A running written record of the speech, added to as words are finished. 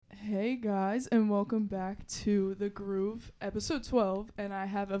Hey guys, and welcome back to the Groove episode 12, and I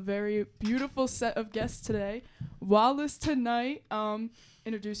have a very beautiful set of guests today. Wallace Tonight.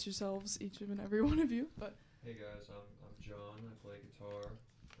 Introduce yourselves, each and every one of you. But hey guys, I'm John. I play guitar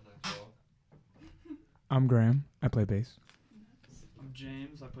and I talk. I'm Graham. I play bass. I'm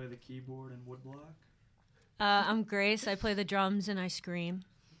James. I play the keyboard and woodblock. I'm Grace. I play the drums and I scream.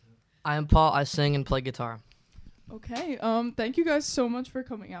 I am Paul. I sing and play guitar. okay, thank you guys so much for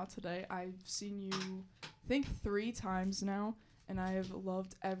coming out today. I've seen you, I think 3 times now, and I have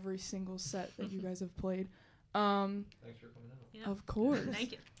loved every single set that you guys have played. Thanks for coming out. Yeah. Of course.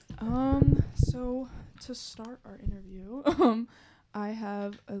 Thank you. So to start our interview, I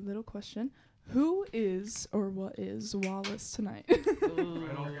have a little question. Who is or what is Wallace Tonight? Right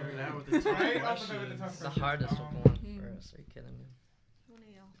off the bat with the tough questions. The hardest one for us. Are you kidding me?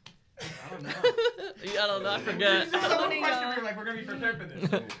 I don't know. I don't know. I forget. We're gonna be prepared for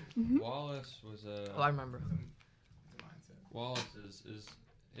this. Wallace was a. Oh, I remember. Wallace is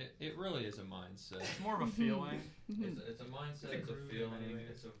it really is a mindset. It's more of a feeling. It's a mindset. It's a feeling.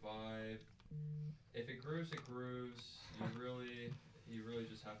 It's a vibe. If it grooves, it grooves. You really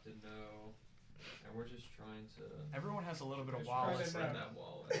just have to know. And we're just trying to. Everyone has a little bit of Wallace. Wallace. Spread that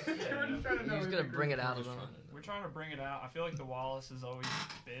Wallace. You're just gonna bring it out of them. We're trying to bring it out. I feel like the Wallace has always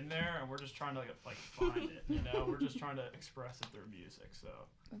been there, and we're just trying to like find it. You know, we're just trying to express it through music. So.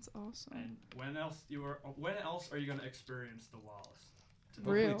 That's awesome. And when else are you gonna experience the Wallace?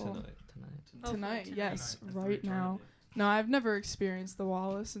 Real. Tonight. Yes, Tonight. right now. No, I've never experienced the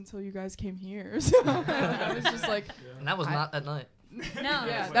Wallace until you guys came here. So I was just like, And that was not at night. No.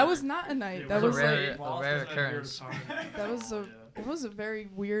 yeah, that was not a night. That was a like, rare occurrence. It was a very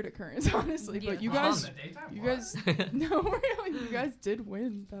weird occurrence, honestly. Yeah. But you guys, no, really, you guys did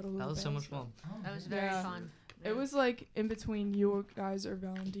win Battle of the That was so Bands. much fun. That was very Yeah. fun. It was like in between you guys or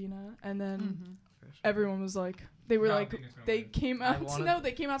Valentina, and then everyone was like, they were like, they came out.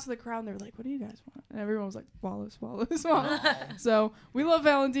 They came out to the crowd and they were like, "What do you guys want?" And everyone was like, "Wallace, Wallace, Wallace." So we love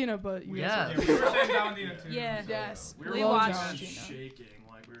Valentina, but you guys Yeah. We were saying Valentina too. Yeah. yes, We love watched. Valentina. shaking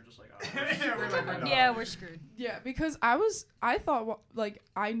like we were just like. Yeah, we're screwed. Yeah, because I thought like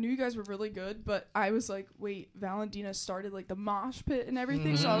I knew you guys were really good, but I was like, wait, Valentina started like the mosh pit and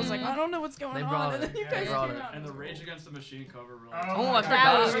everything, so I was like, I don't know what's going They on. brought And it. then you They guys brought came it. out. And the Rage Against the Machine cover really. Oh, I That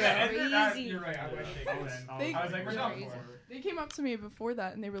forgot. was crazy. You're right. I was shaking then. I was like, we're not for it. They came up to me before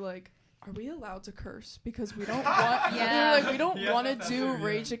that and they were like, "Are we allowed to curse? Because we don't want." Yeah. They were like, "We don't Yes, want to that's do true, yeah.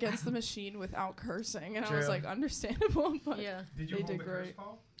 Rage Against the Machine without cursing," and I was True. like, "Understandable," but Yeah. Did you They hold did the great. curse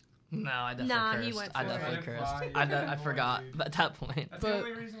call? No, I definitely Nah, cursed. he went I for it. definitely I didn't cursed. fly. I forgot at that point. That's But- the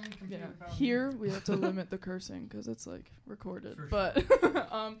only reason we compete yeah, with Valentina. here we have to limit the cursing because it's like recorded. For But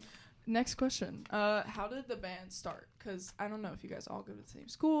next question: how did the band start? Because I don't know if you guys all go to the same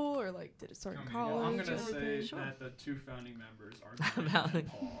school or like did it start in Well, college? I'm or gonna say anything? that the 2 founding members are Valen- Graham and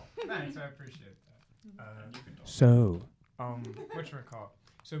Paul. Thanks, I appreciate that. And you can talk. So, whatchamacallit?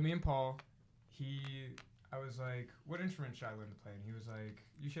 So me and Paul, I was like, what instrument should I learn to play? And he was like,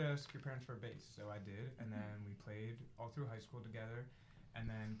 you should ask your parents for a bass. So I did, and then we played all through high school together. And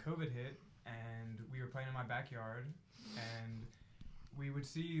then COVID hit, and we were playing in my backyard, and we would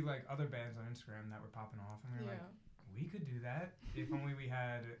see like other bands on Instagram that were popping off, and we were like, we could do that if only we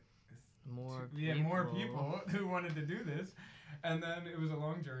had more people who wanted to do this. And then it was a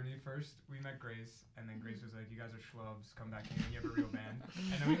long journey. First, we met Grace, and then Grace was like, you guys are schlubs, come back here when you have a real band.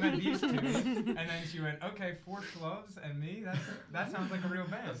 And then we met these 2, and then she went, okay, 4 schlubs and me? That sounds like a real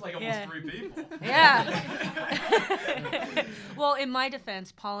band. That's like almost Yeah. 3 people. Yeah. Well, in my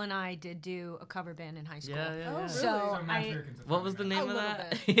defense, Paul and I did do a cover band in high school. Yeah. Oh, really? So What was the name of little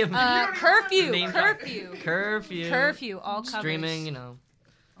that? Curfew. Name drop. Curfew. Curfew. Curfew. All covers. Streaming, you know.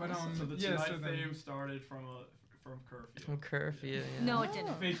 But, So the yeah, Tonight so then- theme started from Curfew. From Curfew. Yeah. No, it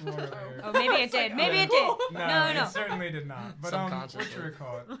didn't. Fake water layer. Oh, maybe it did. Maybe it did. No, No. it certainly did not. But what Subconsciously. you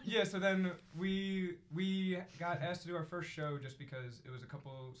recall it? Yeah. So then we got asked to do our first show just because it was a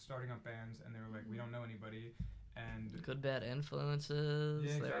couple starting up bands, and they were like, we don't know anybody, and Good bad influences.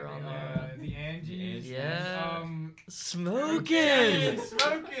 yeah, They were on exactly. there. The Angies. Yeah. And, Smoking.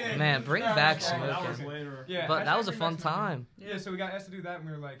 smoking. Man, bring back That was smoking. later. Yeah, But that was a hashtag fun bring back time. Yeah, so we got asked to do that, and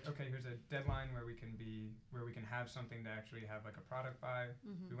we were like, okay, here's a deadline where we can have something to actually have like a product by.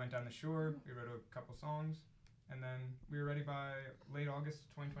 We went down the shore, we wrote a couple songs, and then we were ready by late August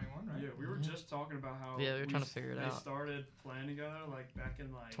 2021, right? Yeah, we were just talking about how Yeah, we were trying to figure it they out. started playing together like back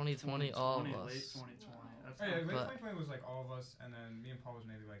in like 2020, all of late us. 2020. That's Oh yeah, late But- 2020 was like all of us, and then me and Paul was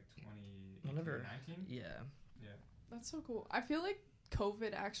maybe like 2019. Yeah. That's so cool. I feel like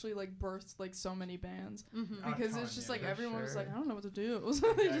COVID actually like birthed like so many bands Mm-hmm. because it's just like everyone was sure. like, I don't know what to do,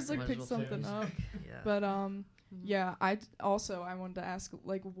 so they just like Might as picked well something choose. up. Yeah. But yeah, I wanted to ask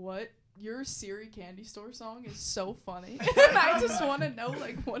like what your Siri candy store song is so funny. And I just want to know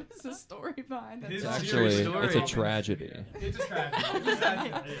like what is the story behind that It's song? Actually, story. it's a tragedy. It's a tragedy. It's a sad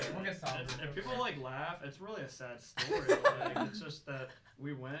story. Yeah. We'll get solved. If people like laugh, it's really a sad story. Like, it's just that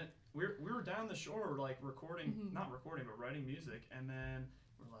we were down the shore like recording, not recording, but writing music, and then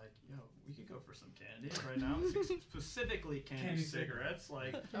we're like, yo, we could go for some candy right now. Specifically candy cigarettes.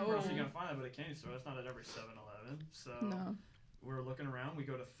 Like, where else are you gonna find that but a candy store? That's not at every 7-Eleven. So No. we're looking around. We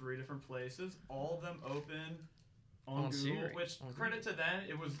go to 3 different places. All of them open on On Google. Siri. Which On credit to them,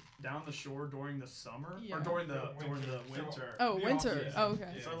 it was down the shore during the summer Yeah. or during the Winter. winter. Oh, The winter. off-season. Oh,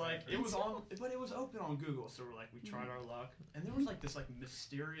 okay. Yeah. So like it was on, but it was open on Google. So we're like, we tried our luck, and there was like this like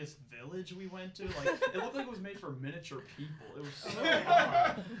mysterious village we went to. Like it looked like it was made for miniature people. It was so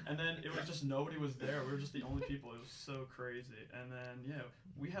odd. And then it was just nobody was there. We were just the only people. It was so crazy. And then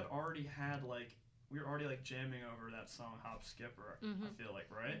we had already had like. We were already like jamming over that song Hop Skipper, I feel like,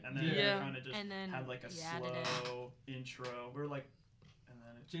 right? And then Yeah. we kind of just And then had like a you added it. slow intro. We were like, and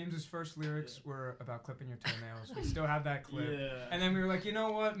then it, James's first lyrics were about clipping your toenails. We still have that clip. yeah. And then we were like, you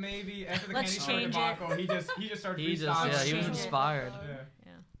know what? Maybe after the Let's candy store change it. debacle, he just started He just, freestyling. yeah, he was Change it. inspired. Yeah.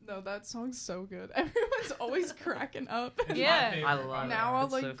 No, that song's so good. Everyone's always cracking up. It's my Yeah. favorite, I by love the Now way. I'll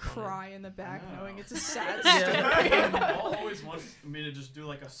It's like so funny. cry in the back I know. knowing it's a sad Yeah. story. Paul always wants me to just do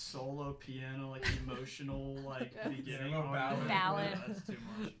like a solo piano, like emotional, like Yeah. beginning. Yeah, a little ballad. Ballad. Yeah, that's too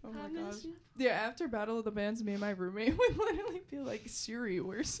much. Oh my gosh. Yeah, after Battle of the Bands, me and my roommate would literally be like, Siri,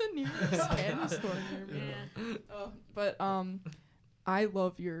 where's the nearest candy store near me? Yeah. But I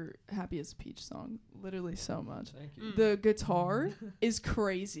love your Happy as a Peach song literally so much. Thank you. The guitar is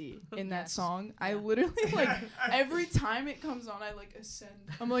crazy in that Yes. song. I literally like every time it comes on, I like ascend.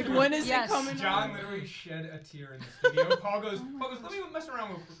 I'm like, when is Yes. it coming John on? literally shed a tear in the studio. Paul goes, let me mess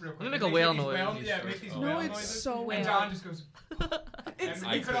around real quick. Let me make a Makes whale these noise. Yeah, make these No, whale it's noises. so And whale. John just goes, It's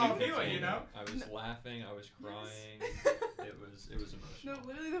and we could all feel it, you know? I was laughing. I was crying. It was No, emotional.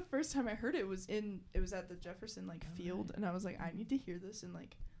 literally the first time I heard it was at the Jefferson like field, and I was like, I need to hear this in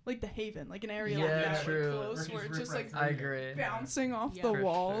like the Haven, like an area like Yeah, that, true. like close, where it's just like I agree. bouncing off Yeah. the For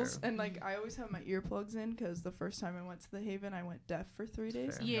walls, sure. and like I always have my earplugs in because the first time I went to the Haven, I went deaf for 3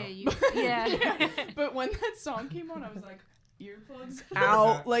 days. Fair. Yeah, Nope. yeah. But when that song came on, I was like, earplugs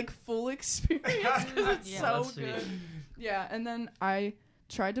out, like full experience, 'cause it's Yeah. so That's sweet. good. Yeah, and then I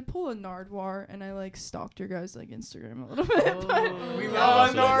tried to pull a Nardwar, and I like stalked your guys like Instagram a little bit. Oh. But We Yeah.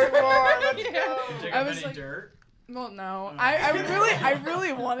 love a Nardwar. Let's Yeah. go. Did you I have was any like- dirt? well, no, Oh. I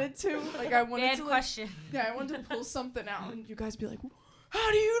really wanted to. Like I wanted Bad to. Like, question. yeah, I wanted to pull something out, and you guys be like,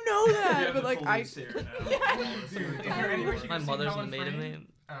 "How do you know We that?" have But the like I, police here now. Yeah. Dude, is there any way she My can see mother's Helen maiden Frame? name.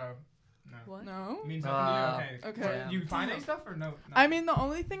 Oh, no. What? no. Means nothing to you? Okay. What, Yeah. you find any stuff or no? I mean, the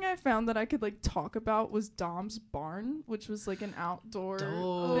only thing I found that I could like talk about was Dom's barn, which was like an outdoor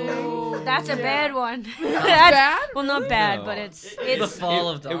Oh. thing. That's a Yeah. bad one. That's That's bad. well, not bad, No. but it's The fall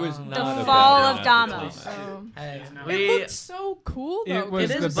of It was Dom. not The a fall bad of Damo. episode. Hey, It's not- It we. looked so cool though. It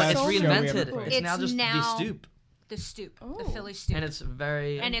was It the is, but best it's show we ever reinvented. played. It's It's now just now- the stoop, the stoop, the Oh. Philly stoop, and it's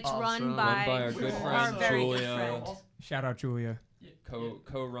very. And it's run awesome. by- Run by our good Our friend very good Julia. friend. Shout out Julia.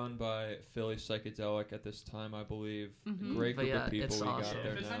 Co-run by Philly Psychedelic at this time, I believe. Mhm. Great But group yeah, of people it's we awesome. got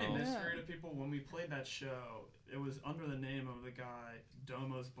there If it's any now. mystery to people, when we played that show, it was under the name of the guy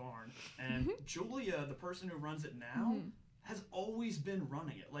Domo's Barn, and Julia, the person who runs it now, Mhm. has always been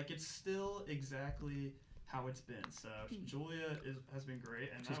running it. Like it's still exactly how it's been. So Julia has been great,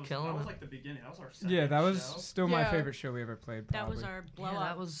 and She's that killing was it. like the beginning. That was our second Yeah, that was show. still my Yeah. favorite show we ever played. that Probably. was our blow Yeah, up.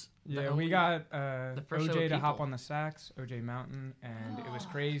 that was. the Yeah, only- we got the first show OJ of to hop people. on the sax, OJ Mountain, and it was What a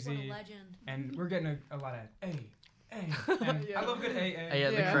crazy. legend. And we're getting a lot of and Yeah. I love a good Hey, A. yeah,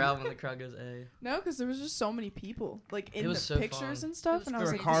 Yeah. the crowd when the crowd goes A. No, because there was just so many people like in It the was so pictures fun. and stuff, and I There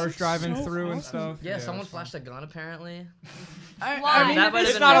was were like, cars this is driving so through and awesome. stuff. Yeah, it someone was fun. flashed a gun apparently. I Why? mean, That might have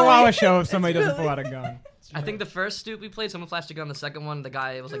It's been not a Philly. Wallace show if somebody It's doesn't pull Philly. out a gun. I think the first stoop we played, someone flashed a gun. The second one, the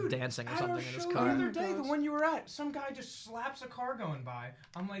guy was like Dude, dancing or At something our in his show the car. other day, the Gosh. one you were at, some guy just slaps a car going by.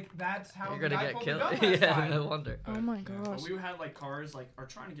 I'm like, that's how You're the gonna guy get pulled killed. the gun last Yeah, time. no wonder. Oh my Yeah. But gosh. we had like cars like are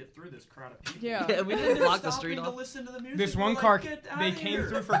trying to get through this crowd of people. Yeah. Yeah, we And didn't they're block the street stopping to off. listen to the music. This We're one like, car, "Get they outta came here."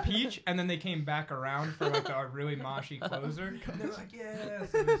 through for Peach, and then they came back around for like a really moshy closer. And they were like,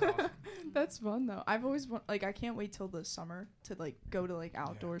 yes, it was awesome. That's fun though. I've always like I can't wait till the summer to like go to like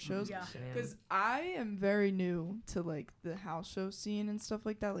outdoor shows. Yeah. Because I am very new to like the house show scene and stuff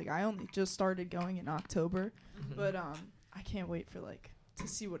like that. Like I only just started going in October, Mhm. but I can't wait for like to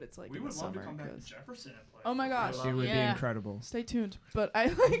see what it's like We in would the love summer. to come back 'cause- to Jefferson and play. Oh my gosh. It would be Yeah. incredible. Stay tuned. But I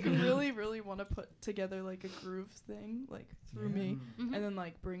like really, really want to put together like a groove thing like through me, Mhm. and then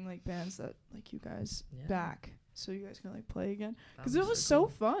like bring like bands that like you guys Yeah. back, so you guys can like play again. Because That'd it be was cool. so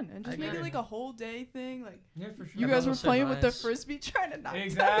fun, and just I make it agree. like a whole day thing. Like Yeah, for sure. you Yeah, guys that were was so playing with the nice. frisbee, trying to knock it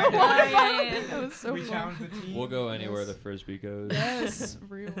Exactly. down. Yeah. That was so we fun. challenged the team. We'll go anywhere Yes. the frisbee goes. Yes,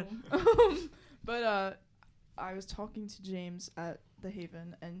 real. But I was talking to James at the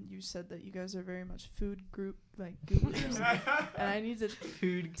Haven, and you said that you guys are very much food group, like gurus. And I need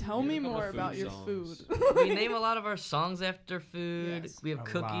to tell me Yeah, more food about your songs. food. We name a lot of our songs after food. Yes. We have A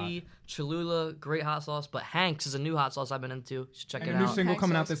Cookie, Cholula, great hot sauce, but Hanks is a new hot sauce I've been into. You should check and it a new out. single Hanks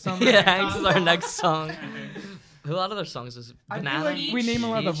coming out also- this summer. Yeah, Hanks is our next song. A lot of their songs is I feel Banana. like we name a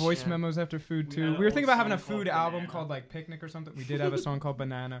lot of the Peach, voice yeah. memos after food We too. had We an were old thinking about having a song called food album Banana. called like Picnic or something. We did have a song called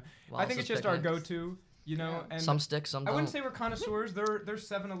Banana. I think Wallace's it's just our Picnic. go-to, you know. Yeah. And Some stick, some I don't. wouldn't say we're connoisseurs. They're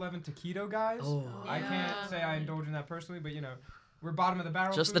 7-Eleven taquito guys. Oh. I Yeah. can't say I indulge in that personally, but you know, we're bottom of the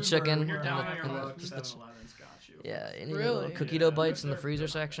barrel. Just the food. chicken We're You're down down on on your your and luck. the- just the ch- 7-Eleven's got you. Yeah, any Really? little cookie Yeah, dough they're- bites in the they're freezer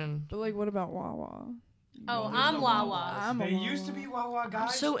good on that. section. But like, what about Wawa? Oh, There's I'm no Wawa. Wawas. I'm a They used to be Wawa I'm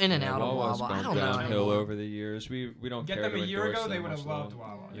guys. so in and Yeah, out of Wawa's Wawa. I gone don't know downhill anymore. over the years. We don't Get care them to a year endorse ago, they them would have much loved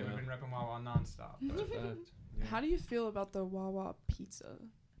long. Wawa. They Yeah. would have been repping Wawa nonstop. That's a fact. Yeah. How do you feel about the Wawa pizza?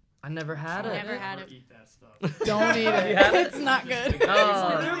 I never had I it. never had Never it. Eat that stuff. Don't eat it. You had it? It's not good.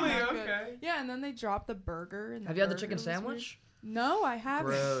 Oh. It's Really? not good. Okay. Yeah, and then they dropped the burger. And Have you had the burger chicken was weird. sandwich? No, I haven't.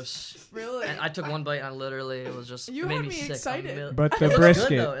 Gross. Really? And I took one bite and I literally it was just You it made had me me sick. excited. But It the looks good,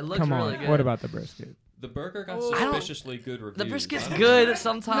 brisket. though. It looks Come really on. good. What about the brisket? The burger got Oh. I don't- suspiciously good reviews. The brisket's I don't good know.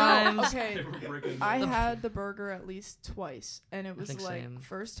 sometimes. No, okay. They were breaking I the- had the burger at least twice, and it was think like same.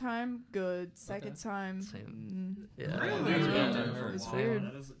 first time good, second time. Same. Yeah. Really? That's Yeah. what I've heard. It's Wow, weird.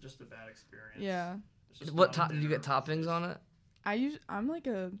 That is just a bad experience. Yeah, It's just What not did you get there. toppings on it?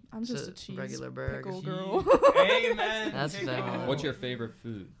 I'm just a It's a cheese regular burger. pickle Cheese. girl. Amen. That's Pickle. fair. What's your favorite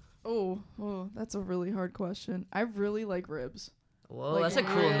food? Oh, that's a really hard question. I really like ribs. Whoa, Like, that's a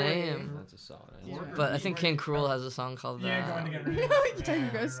cool really? name. That's a solid Yeah. answer. But I think King Cruel has a song called Yeah, that. going to get rid of Yeah, it.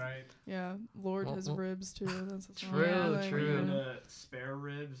 you guys- Right. Yeah, Lord Well, has well, ribs too. That's a song. true, I like. Are you true. into spare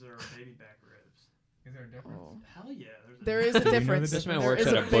ribs or baby back ribs? Is there a difference? Oh. Hell yeah. There is a Do you know the difference. This man There works is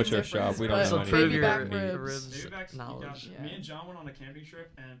at a big butcher shop. difference, We don't but know So any prove baby your back meat. ribs. ribs Baby backs, knowledge. Yeah. Me and John went on a camping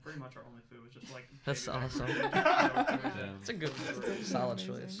trip, and pretty much our only food was just like. That's baby back awesome. ribs. Yeah. It's a good, It's solid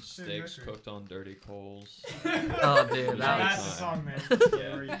amazing. choice. Steaks cooked on dirty coals. Oh, dude, that That's was. the song, man.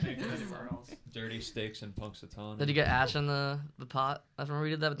 Yeah, or you can't get anywhere else. Dirty steaks and Punxsutawney. Did you get ash in the pot? I remember we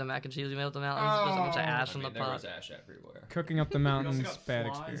did that with the mac and cheese we made with the mountains. There's a bunch of Oh. ash in the there was pot. ash everywhere. Cooking up the We mountains, also got bad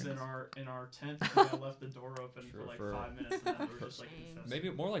flies experience. in our tent. And I left the door open Sure, for like for- 5 minutes, and then we were just like infested. Maybe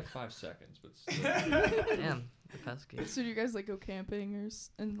more like 5 seconds, but still. Damn, the pesky. So do you guys like go camping or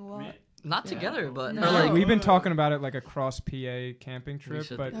in the lot? Me- Not Yeah. together, but No. or like We've been talking about it like a cross PA camping trip,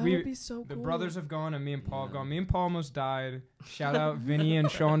 should but That we would be so the cool. brothers have gone and me and Paul have Yeah. gone. Me and Paul almost died. Shout out Vinny and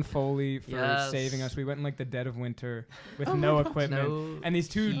Sean Foley for Yes. saving us. We went in like the dead of winter with Oh my no gosh. equipment. no. And these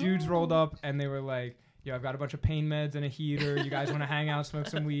two Heat. dudes rolled up and they were like, yo, I've got a bunch of pain meds and a heater. You guys want to hang out, smoke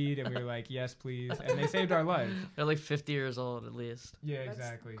some weed? And we were like, yes, please. And they saved our life. They're like 50 years old at least. Yeah, That's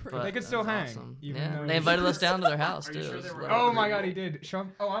exactly. crazy. But they could That still was hang. awesome. even Yeah, though- they invited us down to their house Are too. you sure It was they were- lit. Oh my God, he did.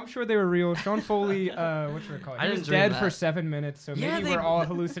 Sean. Oh, I'm sure they were real. Sean Foley. What should I call it? I He didn't was dream dead that. for 7 minutes, so Yeah, maybe they- we're all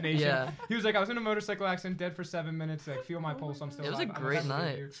hallucination. Yeah, He was like, I was in a motorcycle accident, dead for 7 minutes. Like, feel my Oh pulse. my I'm still it was a alive. I'm great alive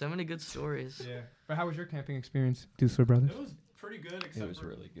with you. night. So many good stories. Yeah. But how was your camping experience, Dusler Brothers? It was pretty good, except It was for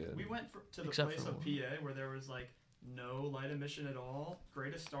really good. we went to the Except place for of one. PA where there was like no light emission at all.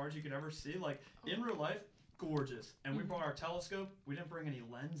 Greatest stars you could ever see. Like in real life, gorgeous. And we brought our telescope. We didn't bring any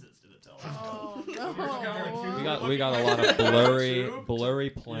lenses to the telescope. Oh no. We got a lot of blurry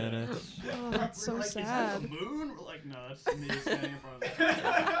planets. Oh, that's so We're like, sad. Is that the moon? We're like, no, that's me standing in front of the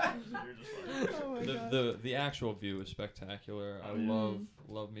You're just like, Oh my God. The actual view is spectacular. I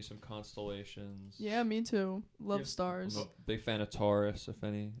love me some constellations. Yeah, me too. Love Yep. stars. I'm a big fan of Taurus. If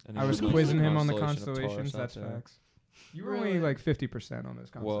any, I was knows quizzing him on the constellation of constellations. Taurus That's out there. facts. You were Really? only like 50% on those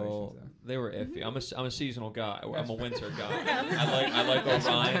constellations. Well, though. they were iffy. I'm a seasonal guy. I'm a winter guy. That's I like That's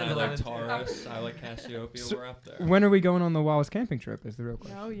Orion. I like winter. Taurus. I like Cassiopeia. So- We're up there. When are we going on the Wallace camping trip? Is the real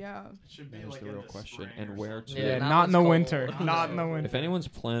question. Oh yeah. it should be That is like the in real the question. spring And or where something. to? Yeah, not not in the when it's winter. cold. Not in the winter. If anyone's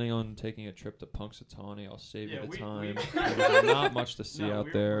planning on taking a trip to Punxsutawney, I'll save Yeah, you the we- time. There's not much to see No, out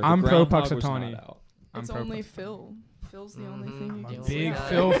we're- there. The I'm pro groundhog was Punxsutawney. not out. I'm It's pro only Punxsutawney. Phil. Phil's the only thing you I'm can a see. big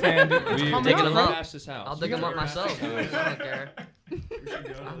Phil fan. Dude. We I'm digging him up. past his house. I'll dig him up myself. I House. don't care. We should go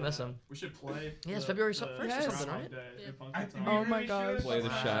I to miss that. him. We should play. Yeah, it's the- February the 1st or Yes. something, right? Day, Yeah. the Punks I and think Oh we my really gosh. should. Play the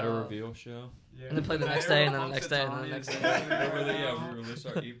Wow. Shadow Reveal show. Yeah. And then play the next day, and then the next day, and then the next day. We release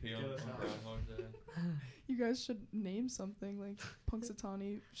our EP on Groundhog Day. You guys should name something like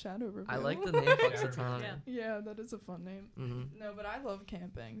Punxsutawney Shadow Reveal. I like the name Punxsutawney. Yeah. Yeah, that is a fun name. Mm-hmm. No, but I love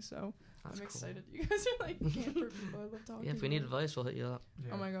camping, so That's I'm cool. excited. You guys are like camper people. I love talking. Yeah, if we need about advice, we'll hit you up. it.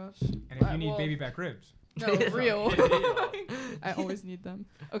 Oh my gosh. And if you need well, baby back ribs. No, real. I always need them.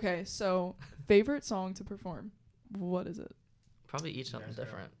 Okay, so favorite song to perform. What is it? Probably each something Yeah,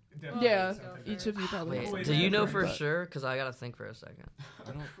 different. Yeah, something each different. of you probably. Wait, has Wait, do you know different, for but- sure? Because I gotta think for a second.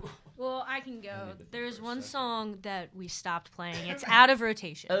 I don't. Well, I can go. I need to think There's for a one second. song that we stopped playing. It's out of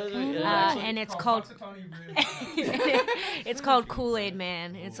rotation. And it's called it's called Kool-Aid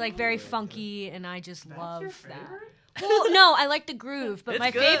Man. It's like very funky, and I just love that. Well, no, I like the groove, but It's my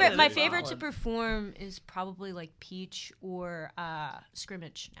good. favorite It's to solid. perform is probably like Peach or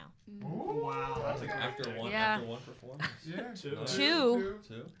Scrimmage now. Wow, that's a good After pick. one, Yeah. after one performance. Yeah. Two. Nice. Two.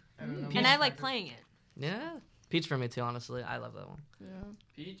 Two. And I like playing it. Yeah, Peach for me too. Honestly, I love that one. Yeah.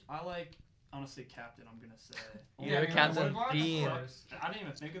 Peach, I like. Honestly, Captain. I'm gonna say. Yeah, Only Captain because Bean. I didn't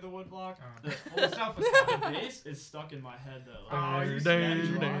even think of the woodblock. Oh. The, Well, self was the fine. bass is stuck in my head though. Oh, Like, you that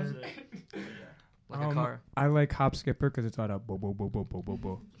see? drives it. Yeah. Like a car. I like Hop Skipper because it's all that bo bo bo bo bo bo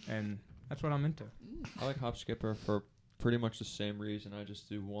bo, and that's what I'm into. I like Hop Skipper for pretty much the same reason. I just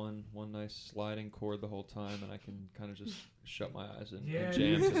do one nice sliding chord the whole time, and I can kind of just shut my eyes and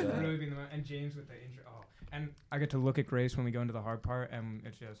jam to that. really being the one. And James with the intro. Oh, and I get to look at Grace when we go into the hard part, and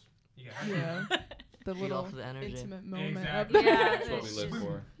it's just Yeah. The Feed little off of the energy. intimate moment. Exactly. Up there. Yeah, That's what we live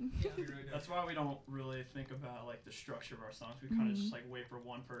for. That's why we don't really think about like the structure of our songs. We kind of just like wait for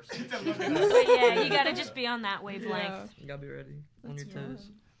one person. To look to at choose. us. But yeah, you gotta just be on that wavelength. Yeah. You gotta be ready on your That's toes.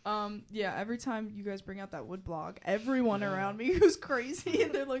 fun. Yeah, every time you guys bring out that wood blog, everyone around me goes crazy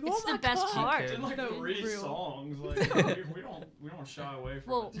and they're like, "Oh It's my the best God." part. It's in like No, 3 real. songs. Like we don't shy away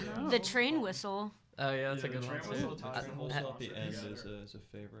from Well, it. too. No. the train whistle. Oh yeah, that's Yeah, a good the one train too. whistle ties the whole I song thought the end together. is a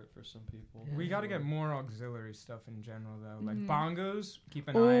favorite for some people. Yeah. We got to get more auxiliary stuff in general though, like Mhm. bongos. Keep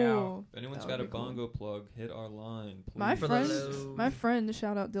an eye out. Oh, If anyone's That got a would be cool. bongo plug, hit our line, please. my For friend, those- my friend,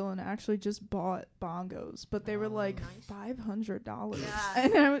 shout out Dylan, actually just bought bongos, but they were like Nice. $500, Yeah.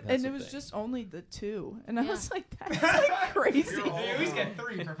 and That's and a it was thing. just only the 2, and I Yeah. was like, that's like crazy. You're They at least get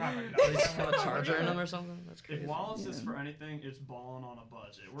 3 for They just have a $500. charger in them or something. That's crazy. If Wallace is Yeah. for anything, it's balling on a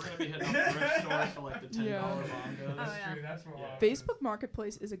budget. We're gonna be hitting up thrift stores for like the $10 Yeah. bongos. Oh, yeah. That's what Yeah. Wallace is. Facebook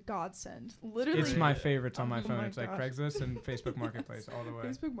Marketplace is a godsend. Literally, It's my favorites on my Oh phone. my It's like gosh. Craigslist and Facebook Marketplace all the way.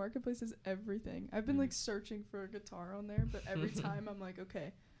 Facebook Marketplace is everything. I've been like searching for a guitar on there, but every time I'm like,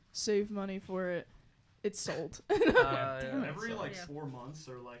 okay, save money for it. It's sold. Yeah. Damn it. Every like Yeah. 4 months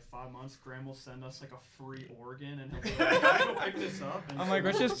or like 5 months, Graham will send us like a free organ and he'll be like, "Can I go pick this up?" And I'm like,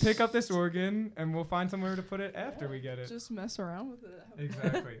 let's just pick up this organ and we'll find somewhere to put it after we get it. Just mess around with it. Have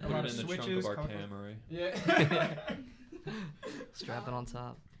Exactly. A Put lot it of in the trunk switches. of our colorful- Camry. Yeah. Strap it on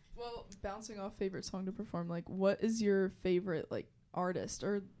top. Well, bouncing off favorite song to perform, like, what is your favorite like artist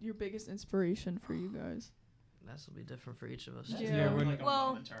or your biggest inspiration for you guys? This will be different for each of us. That's Yeah, more when- like a Well-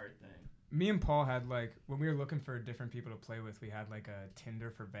 momentary thing. Me and Paul had like when we were looking for different people to play with, we had like a Tinder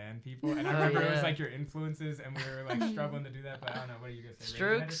for band people, and I Oh, remember it was yeah. like your influences, and we were like struggling to do that. But I don't know. What do you guys say?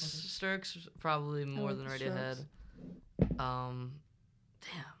 Radiohead or something? Strokes probably more like than the Radiohead. Strokes. Damn.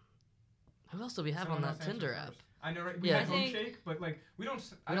 Who else do we have Someone on else that answer Tinder first. app? I know, right? We Yeah. have I think- Homeshake, but like we don't.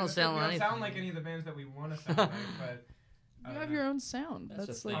 We don't sound we don't anything. sound like any of the bands that we want to sound like. But I You don't have know. your own sound. That's,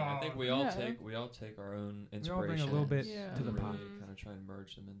 That's the thing. like I think we all Yeah. take our own We all bring inspiration. a little bit Yeah. to the and pot. really kind of try and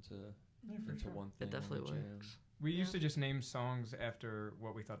merge them into for sure. one thing. It definitely on the jam. works. We used to just name songs after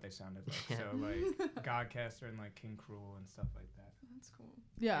what we thought they sounded like. Yeah. So like Godcaster and like King Cruel and stuff like that. That's cool.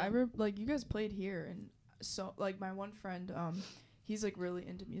 Yeah, like you guys played here, and so like my one friend, he's like really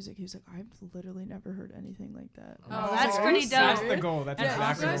into music. He's like, I've literally never heard anything like that. Oh, And I was that's like, pretty "Are you dope." That's serious?" the goal. That's Yeah,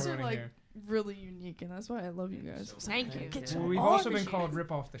 exactly you what guys we are want to like hear. really unique, and that's why I love you guys. It's like, Thank you. get Well, to we've all also the been shit. called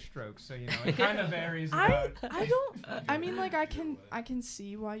Rip Off the Strokes, so you know it kind of varies. I about- I don't. I mean, like I can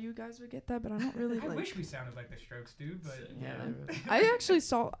see why you guys would get that, but I don't really I like. wish we sounded like the Strokes, dude, but Yeah. I actually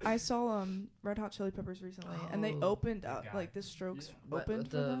saw Red Hot Chili Peppers recently, and they Oh. opened up Got like it. the Strokes What, opened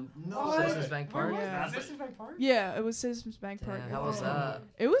with for them. No, Citizens Bank Park? Where was Yeah. that? Citizens Bank Park? Yeah, it was Citizens Bank Park. Damn, how was that?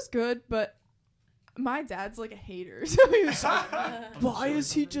 It was good, but my dad's like a hater, so he was like, "Why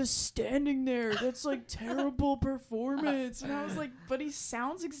is he just standing there? That's like terrible performance." And I was like, "But he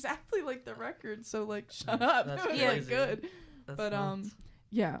sounds exactly like the record, so like shut up." That's It was Yeah. like good, That's but nuts.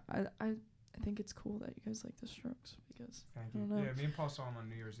 yeah, I I think it's cool that you guys like the Strokes because Thank I you. don't know. Yeah, me and Paul saw him on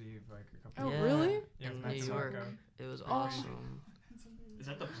New Year's Eve like a couple. Oh, years really? ago. Yeah, In with New Matt York. DeMarco. It was Oh. awesome. Is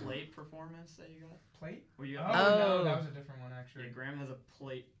that the plate performance that you got? Plate? Where you Oh, got no, that was a different one actually. Yeah, Graham has a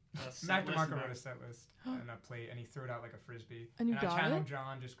plate. Mac DeMarco wrote a set list and a plate, and he threw it out like a frisbee. And you I got channeled it?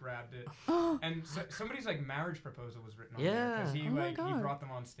 John, just grabbed it, Oh, and somebody's like marriage proposal was written on Yeah. there because he Oh my he God. brought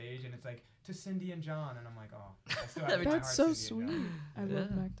them on stage, and it's like to Cindy and John, and I'm like, oh, I still have That's it in my that's heart, so Cindy and sweet. John. I love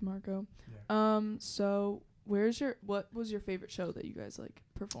Yeah. Mac DeMarco. Yeah. So what was your favorite show that you guys like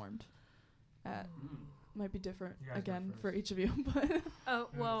performed at? Might be different You guys go again first. for each of you, but Oh,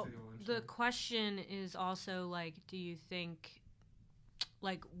 Yeah, well, that's the old the story. question is also like, do you think,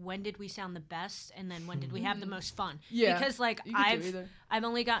 like, when did we sound the best, and then when did we have the most fun? yeah, Because like you can do either. I've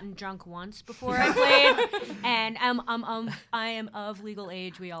only gotten drunk once before I played, and I am of legal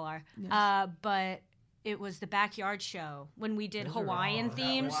age. We all are. Yes. But it was the backyard show when we did Those are Hawaiian awesome.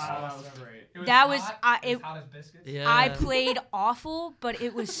 themes. Wow, that was great. It was That was- hot, it- as hot as biscuits. Yeah. I played awful, but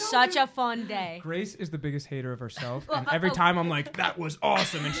it was such a fun day. Grace is the biggest hater of herself, Well, and every oh. time I'm like, "That was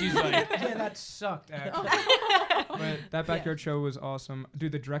awesome," and she's like, "Yeah, that sucked." Actually. But that backyard show was awesome,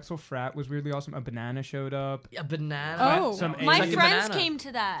 dude. The Drexel frat was weirdly awesome. A banana showed up. A banana. Oh. Some My Like a friends banana. came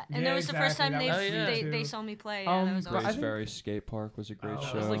to that, and Yeah, that was the first exactly. time That was sweet, they too. saw me play. Yeah, that was But I Grace awesome. think- Ferry Skate Park was a great Oh, show.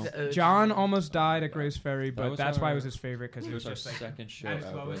 It was like the OG. John almost died at Grace Ferry, but was that's why it our- was his favorite because it he was was our just like second show at his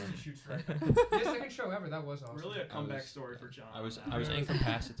ever. lowest. He shoots right. Yeah, second show ever. That was awesome. Really a comeback was- story for John. I was on that.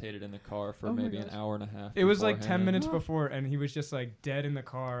 incapacitated in the car for Oh my maybe an gosh. hour and a half. It was like 10 beforehand. minutes before, and he was just like dead in the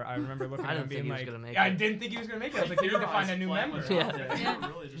car. I remember looking I at him didn't think being he was like, gonna make I it. didn't think he was gonna make it. I was like, you need to find a new member. Yeah.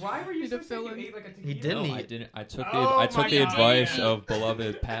 Why were you Need so to sick? fill You in. ate like a tequila? He didn't No, I eat. didn't. I took Oh my the God. advice Yeah. of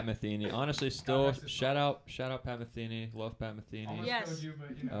beloved Pat Metheny. Honestly, still rest his shout out Pat Metheny. Love Pat Metheny. Almost Yes. killed you,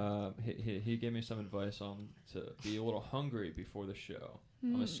 but, you know. He gave me some advice on to be a little hungry before the show.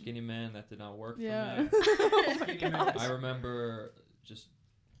 I'm Hmm. a skinny man. That did not work Yeah. for me. Oh my Skinny man. gosh. I remember just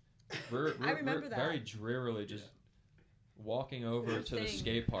I remember that. very drearily just walking over to the Thing.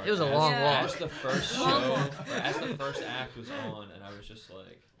 skate park. It was a as- long Yeah. walk. As the first Long show, walk. as the first act was on, and I was just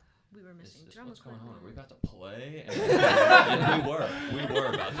like, We were is missing this drum what's going on? Are we equipment. about to play? And we were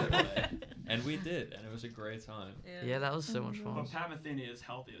about to play, and we did, and it was a great time. Yeah, that was so much fun. But Pat Metheny is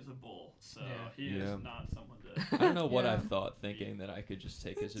healthy as a bull, so Yeah. he Yeah. is not someone to. I don't know what I Yeah. thought, thinking that I could just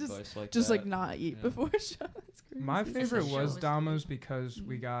take his Just- advice like Just that. like not eat Yeah. before a show. That's crazy. My This favorite show was was Damos sweet. because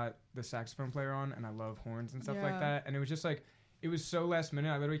we Mhm. got the saxophone player on, and I love horns and stuff Yeah. like that. And it was just like, it was so last minute.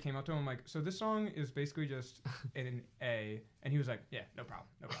 I literally came up to him, I'm like, so this song is basically just in an A, and he was like, yeah, no problem.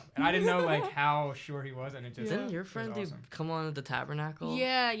 And I didn't know like how sure he was, and it just Yeah. Didn't your it was friend awesome. come on at the Tabernacle?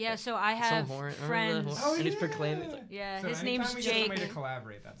 Yeah. So I have Some horn. friends. Remember the horn? And he's proclaiming. It's like, Yeah, So his anytime name's we get Jake. somebody to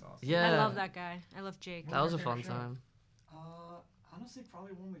collaborate, that's awesome. Yeah. I love that guy. I love Jake. that was a Your fun favorite show? time. Honestly,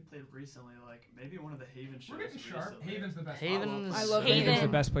 probably one we played recently, like maybe one of the Haven shows. We're getting sharp. recently. Haven's the best. Haven I is love Haven's the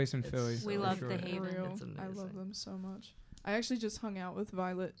Haven. best place in It's- Philly. We for love sure. the For Haven. real. It's I love amazing. them so much. I actually just hung out with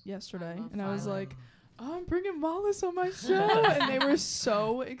Violet yesterday, love and I was Violet. like, "Oh, I'm bringing Wallace on my show," and they were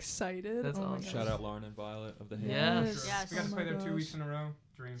so excited. That's oh my awesome. gosh. Shout out Lauren and Violet of the Haven. Yeah. Yes. Yes. We got to Oh play my there 2 gosh. weeks in a row.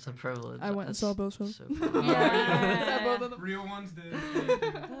 Dream. It's a come true. privilege. I went and saw both shows. So cool. Yeah. Saw both of them. Real ones did.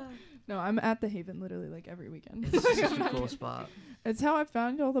 No, I'm at the Haven literally like every weekend. It's such a cool spot. It's how I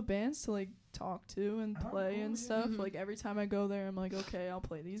found all the bands to like talk to and Oh, play cool, and yeah. stuff. Mhm. Like every time I go there, I'm like, okay, I'll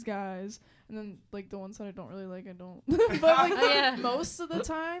play these guys, and then like the ones that I don't really like, I don't. But like Oh, yeah. most of the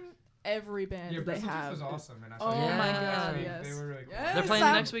time, every band Yeah, they Bristol Beach have. was awesome. And I Oh saw my them God, last week. yes. They were really cool. Yes. They're playing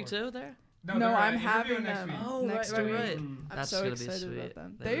I'm- next week too. There. No, they're I'm interviewing having next them. week. Oh, next right, week. right. Mm. I'm That's so gonna be excited sweet. about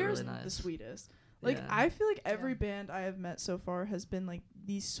them. They're They're really the nice. sweetest. Like Yeah. I feel like every band I have met so far has been like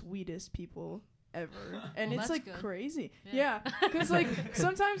the sweetest people ever, and Well, it's that's like good. crazy. Yeah. Yeah, because like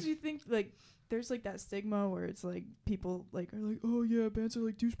sometimes you think like there's like that stigma where it's like people like are like, oh yeah, bands are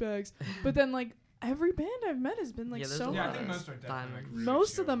like douchebags, but then like every band I've met has been like Yeah, there's so a Yeah, I lot think nice. most are definitely like really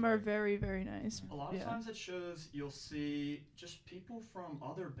Most chill, of them are like- very very nice. A lot of Yeah. times at shows, you'll see just people from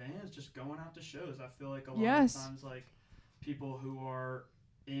other bands just going out to shows. I feel like a lot Yes. of times, like people who are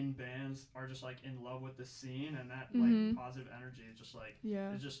in bands are just like in love with the scene, and that Mhm. like positive energy is just like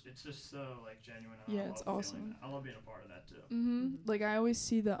Yeah. it's just so like genuine. And Yeah, I it's love feeling awesome. that. I love being a part of that too. Mm-hmm. Like I always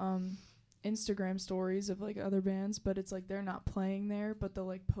see the Instagram stories of like other bands, but it's like they're not playing there, but they'll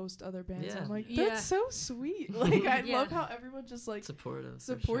like post other bands. Yeah. I'm like, that's Yeah. so sweet. Like I Yeah. love how everyone just like Supportive. for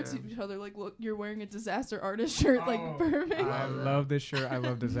supports sure. each other. Like, look, you're wearing a Disaster Artist shirt, like Oh, perfect. I Love that. love this shirt. I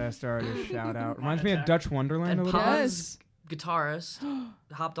love Disaster Artist. Shout out. Reminds me of Attack. Dutch Wonderland And a little Pop- bit. Yes. guitarist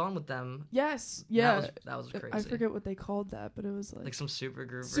hopped on with them. Yes. Yeah. That was crazy. I forget what they called that, but it was like some super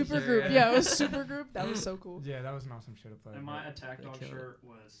group. Super group. Yeah, it was super group. That was so cool. Yeah, that was an awesome show to play. And my Attack Dog shirt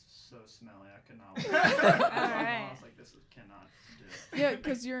was so smelly, I could not wear it. Alright. I was like, this cannot do it. Yeah,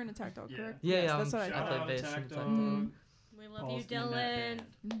 because you're an Attack Dog, correct? Yeah, Yes, yeah. That's what I Shout thought. out bass Attack and Dog. Mhm. We love Paul's you, in that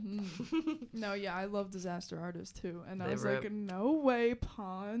Dylan. band. No, yeah, I love Disaster Artist too, and I They was rip. like, no way,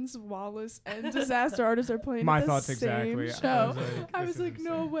 Pons, Wallace, and Disaster Artist are playing My at the thoughts same exactly. show. I This was is like,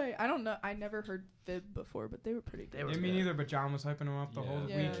 no insane. way. I don't know. I never heard Fib before, but they were pretty good. They were Yeah, me good. neither, but John was hyping them up the whole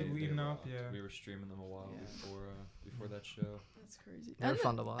Yeah. week Yeah. leading They up. rocked. Yeah. We were streaming them a while Yeah. before that show. That's crazy. They were And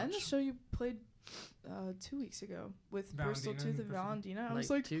fun the- to watch. And the show you played 2 weeks ago with Bristol Valentina Tooth and and Valentina. I Like was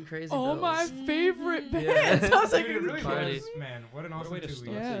like, two crazy oh bills. my favorite Yeah. bands. I was like, Dude, it really Party. was. Man, what an What a awesome way to 2 start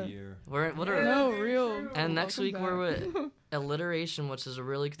weeks. Yeah. the year. What Yeah. are no, very real. true. And next Welcome week we're back. with Alliteration, which is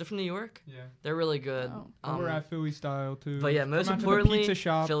they're from New York. Yeah. They're really good. Oh. And we're at Philly style too. But yeah, most Come out to the importantly, pizza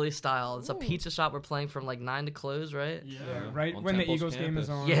shop. Philly style. It's a Ooh. pizza shop. We're playing from like 9 to close, right? Yeah. Yeah, right On when the Temple's Eagles game is campus.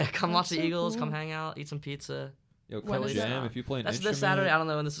 on. Yeah, come watch That's the so Eagles. Come cool. hang out, eat some pizza. Yo, When come is jam that? if you play an That's instrument. this Saturday. I don't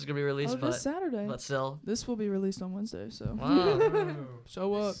know when this is gonna be released, Oh, but this Saturday. still. This will be released on Wednesday, so Wow. Oh.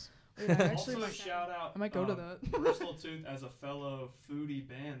 show up. Wait, I actually Also, might, shout out. I might go to that. Bristol Tooth as a fellow foodie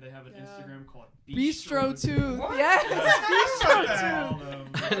band. They have an Yeah. Instagram called Bistro Tooth. What? Yes, Bistro Bistro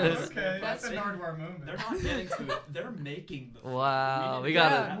Tooth. Okay, That's that's an hardware moment. They're not getting to it. They're making the food. Wow, need we to got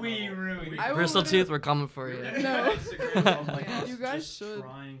get it. to that We level. really- I will Bristol literally- Tooth, we're coming for you. No. Instagram of, like, Yeah. us You guys just should.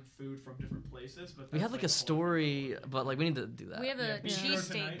 trying food from different places, but We that's have like a whole story, different but like we need to do that. We have Yeah, a Bistro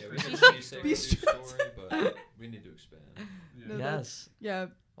cheesesteak. Tonight. Yeah, we Cheese- have a cheesesteak Bistro story, but we need to expand. No, Yeah. Yes. Yeah,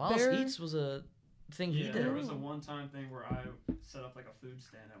 Wallace They're- Eats was a thing he Yeah, did. there was a one-time thing where I set up like a food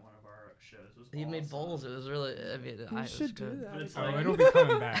stand at one of our shows. It was He made awesome. bowls. It was really. I mean, you it was should do good. that. But it's Oh, like- it'll be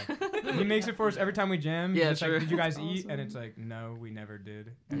coming back. He makes it for us every time we jam. Yeah, He's just true. like, did you guys That's eat? awesome. And it's like, no, we never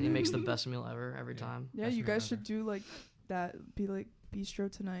did. And he makes the best meal ever every Yeah. time. Yeah, Best you meal guys ever. should do like that. Be like Bistro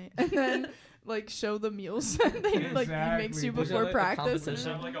Tonight, and then like show the meals that he like he makes Exactly. you We should before have, like, a practice. Just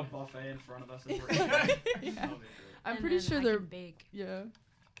And have competition. like a buffet in front of us. And we're Yeah. That'll be great. I'm And pretty then sure I they're can bake. yeah.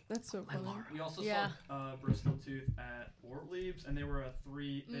 That's so My funny. Laura. We also Yeah. saw Bristol Tooth at Ortlieb's, and they were a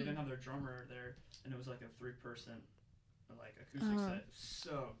three. They didn't have their drummer there, and it was like a 3-person, like acoustic set.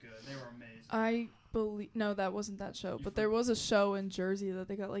 So good. They were amazing. I believe no, that wasn't that show, but there was a show in Jersey that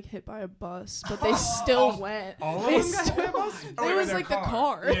they got like hit by a bus, but they still went. All They of them got still- hit by a bus? It Oh, wait, was their like the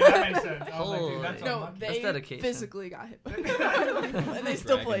car. Yeah, that makes sense. I was like, Holy. dude, that's No, unlucky. That's they dedication. physically got hit by and they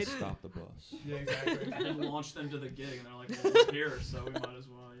still Dragons played. Stop the bus. Yeah, exactly. And then launched them to the gig, and they're like, well, we're here, so we might as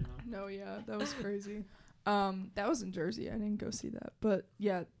well, you know. No, yeah, that was crazy. That was in Jersey. I didn't go see that, but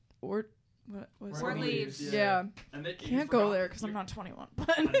yeah, what was it? Ortlieb's. Yeah, And they can't go there because I'm not 21.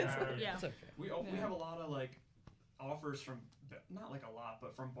 But I know. Yeah. It's okay. We Yeah. have a lot of like offers from not like a lot,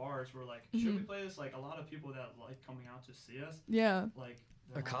 but from bars where like should we Mhm. play this? Like a lot of people that like coming out to see us, yeah, like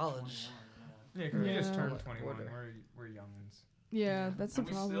Or they're not college. 21, Yeah, 'cause we just Yeah. turned Order. 21. We're youngins. yeah, that's the and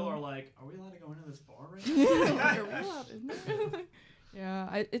we still are problem. like, are we allowed to go into this bar right Yeah, now? you're allowed, isn't it?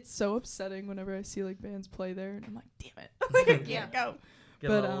 Yeah, it's so upsetting whenever I see like bands play there, and I'm like, damn it, like I can't Yeah. go. Get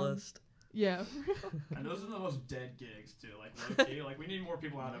But, on the um, list. Yeah, And those are the most dead gigs too. Like low key, like we need more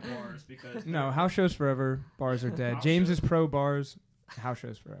people out at bars because No, house shows forever. Bars are dead. House James shows. is pro bars. House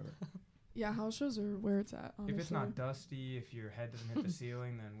shows forever. yeah, house shows are where it's at. Honestly. If it's not dusty, if your head doesn't hit the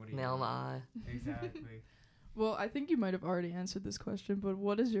ceiling, then what do you Nail in do? the eye. Exactly. Well, I think you might have already answered this question, but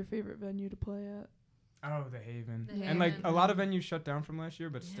what is your favorite venue to play at? Oh, the Haven. The And like Haven. a lot of venues shut down from last year,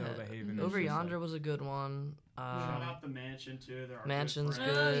 but still Yeah. the Haven. Mhm. is Over just, Yonder like- was a good one. shout out the Mansion too. They're our Mansion's good.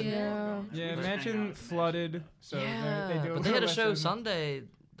 friends. good. Yeah. Yeah, We just hang out Mansion at the flooded, Mansion. so yeah, they do but they had a show lesson. Sunday.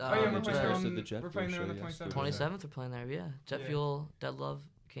 Oh yeah, Um, we're just playing, hosted on, the Jet we're playing Fuel there on the show 27th. 27th, we're playing there. Yeah, Jet Yeah. Fuel, Dead Love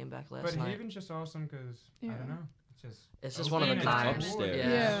came back last But night. Haven's just awesome because I Yeah. don't know. It's It's just open one of a and kind. it's Upstairs. Yeah.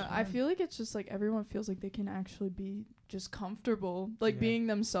 Yeah, I feel like it's just like everyone feels like they can actually be just comfortable, like Yeah. being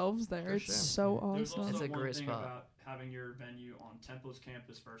themselves there. For it's sure. so There's awesome. also It's a one great thing spot. about having your venue on Tempo's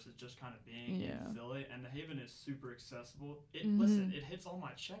campus versus just kind of being Yeah. in Philly, and the Haven is super accessible. It Mhm. listen, it hits all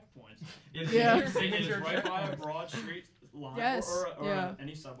my checkpoints. It, Yeah. it is right by a broad street line Yes, or yeah.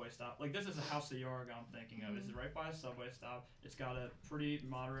 any subway stop. Like this is a House of Yarg I'm thinking of. It's right by a subway stop. It's got a pretty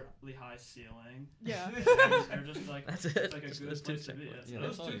moderately high ceiling. Yeah. And they're just like That's it's it. like a Just good those two place to be. checkpoints. It's Yeah, those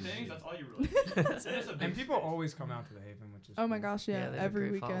that's all two you things. need. That's all you really need. And it's a big And people space. always come out to the Haven, which is Oh my cool. gosh, Yeah, yeah. they have a Every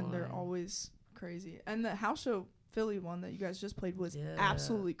great weekend they're following. always crazy. And the house show Philly one that you guys just played was Yeah.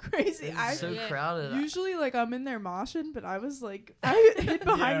 absolutely crazy. It's I so Yeah. crowded. usually like I'm in there moshing, but I was like I hid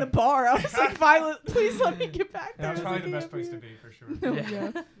behind Yeah. the bar. I was like, Violet, please let me get back there. That was so I probably the can best get place to here." be for sure. No,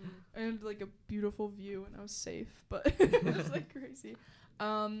 Yeah. yeah. I had like a beautiful view and I was safe, but it was like crazy.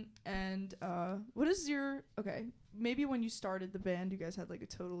 What is your maybe when you started the band you guys had like a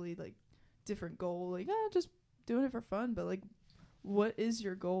totally like different goal, like just doing it for fun, but like what is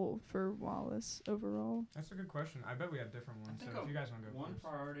your goal for Wallace overall? That's a good question. I bet we have different ones. So if you guys want to go one first.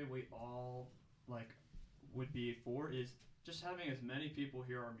 priority we all like would be for is just having as many people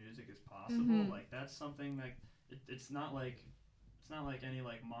hear our music as possible. Like that's something like it's not like any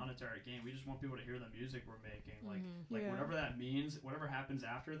like monetary gain. We just want people to hear the music we're making. Like whatever that means, whatever happens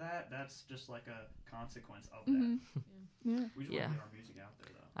after that, that's just like a consequence of that. Yeah. We just want to get our music out there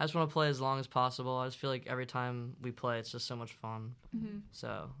though. I just want to play as long as possible. I just feel like every time we play, it's just so much fun.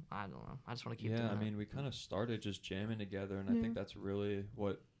 So, I don't know. I just want to keep doing it. Yeah, I mean, we kind of started just jamming together, and I think that's really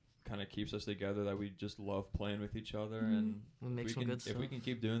what kind of keeps us together, that we just love playing with each other. And we make some good stuff. If we can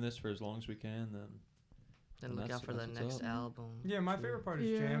keep doing this for as long as we can, then look out for the next album. Yeah, my favorite part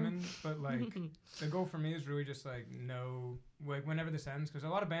is jamming, but like the goal for me is really just like whenever this ends, because a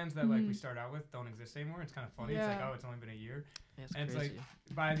lot of bands that like we start out with don't exist anymore. It's kind of funny. It's like, oh, it's only been a year. Yeah, and it's like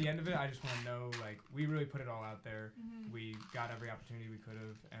by the end of it, I just want to know like we really put it all out there. We got every opportunity we could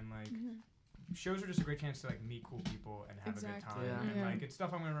have, and like shows are just a great chance to like meet cool people and have a good time. Yeah. And like it's stuff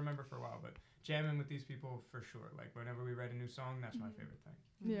I'm gonna remember for a while. But jamming with these people for sure. Like whenever we write a new song, that's my favorite thing.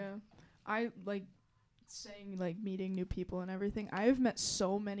 Yeah, I like saying like meeting new people and everything. I've met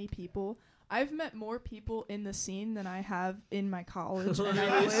so many people. I've met more people in the scene than I have in my college, and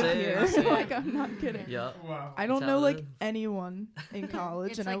I live here. Like, I'm not kidding. Yeah. Wow. I don't know like anyone in college.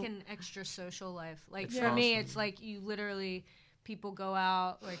 It's and like an extra social life. Like It's for me, awesome. it's like you literally, people go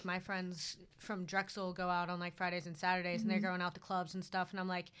out, like my friends from Drexel go out on like Fridays and Saturdays and they're going out to clubs and stuff. And I'm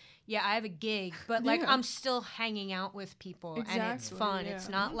like, yeah, I have a gig, but like I'm still hanging out with people and it's fun. It's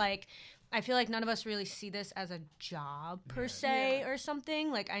not like, I feel like none of us really see this as a job per se or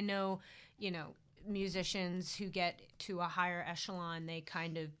something. Like I know, musicians who get to a higher echelon, they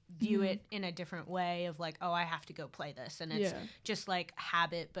kind of view it in a different way of like, oh, I have to go play this. And it's just like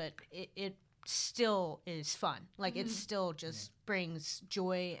habit, but it still is fun. Like it still just brings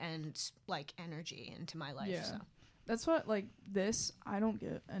joy and like energy into my life. Yeah. So. That's what like this, I don't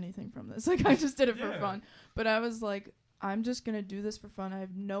get anything from this. Like I just did it for fun. But I was like, I'm just going to do this for fun. I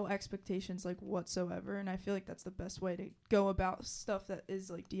have no expectations like whatsoever. And I feel like that's the best way to go about stuff that is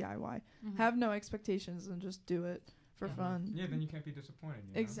like DIY. Have no expectations and just do it for fun. Yeah, then you can't be disappointed.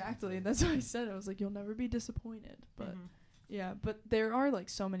 Exactly. That's what I said. I was like, you'll never be disappointed. But yeah, but there are like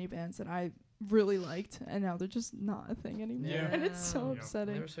so many bands that I really liked and now they're just not a thing anymore. Yeah. And it's so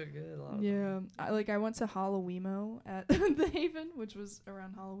upsetting. They were so good. A lot of them. I went to Halloween at the Haven, which was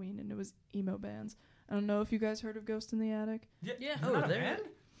around Halloween, and it was emo bands. I don't know if you guys heard of Ghost in the Attic. Yeah. Oh, they're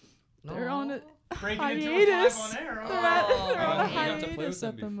They're on a breaking hiatus. into a 5 on air. They're on a I got to play with hiatus them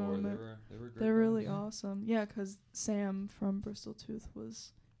at the before. moment. They were great. They're really awesome. Yeah, because Sam from Bristol Tooth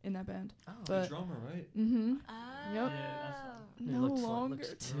was in that band. Oh, The drummer, right? Mm-hmm. Oh. Yep. It No looks longer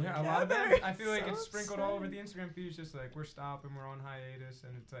looks Yeah, a lot of together. bands. I feel It's like it's so sprinkled all over sad. the Instagram feed. It's just like we're stopping, we're on hiatus,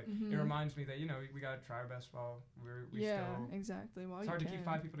 and it's like it reminds me that we gotta try our best while we still. Exactly. Well, It's hard to keep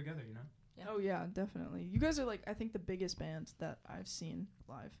 5 people together, Yeah. Oh yeah, definitely. You guys are like I think the biggest band that I've seen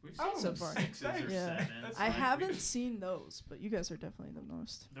live. We've Oh, seen so some far. 6s or Yeah. 7s. That's I Like, haven't seen those, but you guys are definitely the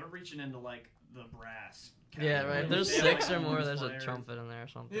most. They're reaching into like the brass. Yeah, category. right. There's They have, 6 like, or more. horn There's a players. trumpet in there or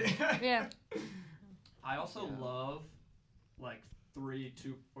something. Yeah. I also Yeah. love like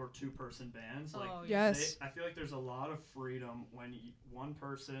 2-person bands. Like Oh, Yes. I feel like there's a lot of freedom when one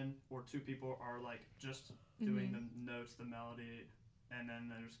person or 2 people are like just doing the notes, the melody, and then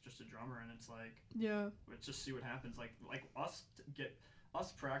there's just a drummer, and it's like Yeah. let's just see what happens. Like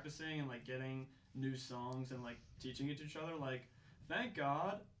us practicing and like getting new songs and like teaching it to each other. Like thank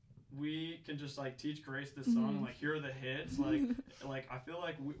God we can just like teach Grace this song. And, like here are the hits. Like I feel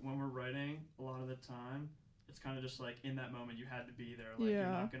like when we're writing, a lot of the time it's kind of just like in that moment you had to be there. Like you're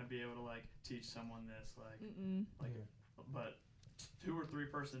not gonna be able to like teach someone this. But 2 or 3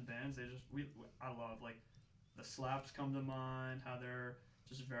 person bands, I love like the slaps come to mind. How they're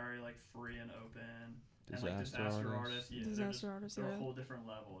just very like free and open. And like disaster artists, they're a whole different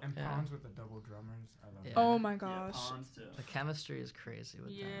level. And Pawns with the double drummers, I love Yeah. that. Oh my Yeah, gosh. Pawns too. The chemistry is crazy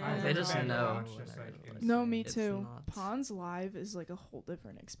with Yeah. them. They just Band know. watch, when just, they're like, gonna insane. No, me It's too. nuts. Pawns live is like a whole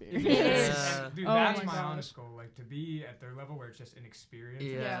different It experience. is. Yeah. Dude, Oh that's my my gosh. honest goal. Like to be at their level where it's just an experience.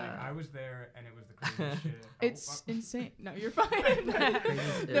 Yeah. It's Yeah. Like, I was there and it was the craziest shit. It's insane. No, you're fine.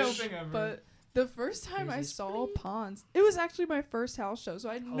 Crazy no, ish. Thing ever. but The first time I saw Ponds, it was actually my first house show, so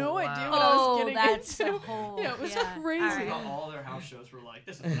I had no idea what I was getting into. Yeah, it was crazy. All their house shows were like,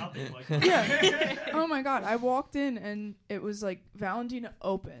 this is nothing like Oh my god, I walked in and it was like Valentina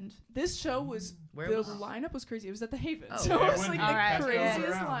opened. This show was lineup was crazy. It was at the Haven, so it was like the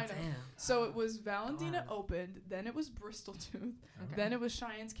craziest lineup. Damn. So it was Valentina opened, then it was Bristol Tooth, then it was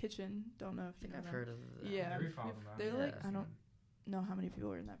Cheyenne's Kitchen. Don't know if you know. I've heard of that. Yeah, they're like I don't know how many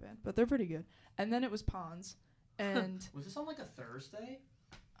people are in that band, but they're pretty good. And then it was Ponds, and was this on like a Thursday?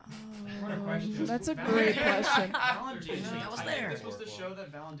 What a question. That's a great question. Valentina, I was there. This was the show that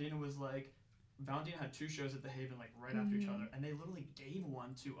Valentina was like. Valentina had 2 shows at the Haven like right after each other, and they literally gave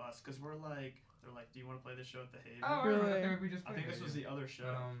one to us because they're like, do you want to play this show at the Haven? Oh, really? I think this was the other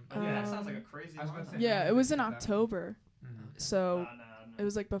show. Yeah, that sounds like a crazy. Yeah, it was in October, so it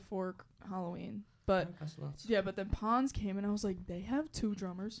was like before Halloween. But but then Ponds came and I was like, they have 2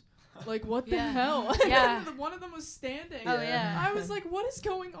 drummers. Like, what the hell? Yeah. One of them was standing. Oh, yeah. I was like, what is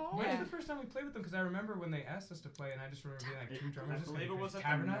going on? When was the first time we played with them? Because I remember when they asked us to play, and I just remember being like 2 drummers. I believe it was at the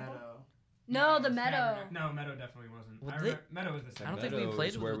Tabernacle? Meadow. No, the Meadow. No, Meadow definitely wasn't. Meadow was the second. I don't think we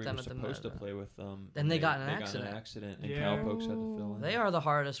played with them at the Meadow. We were supposed to play with them. And they got in an accident. And yeah. Cowpokes had to fill in. They are the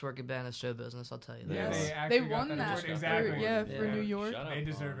hardest working band in show business, I'll tell you that. Yes. Yeah, They won that. Exactly. For New York. They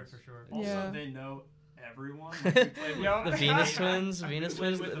deserve it for sure. Also, they know everyone. Like, we played with the Venus Twins, and they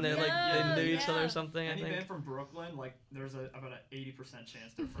knew each other or something. Any I think. band from Brooklyn, like there's about an 80%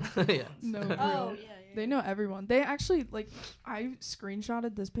 chance they're from yeah. No, they know everyone. They actually I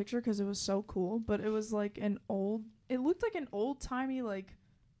screenshotted this picture because it was so cool, but it was like it looked like an old timey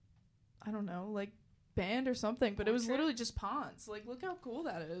I don't know band or something, but it was literally just Ponds. Like, look how cool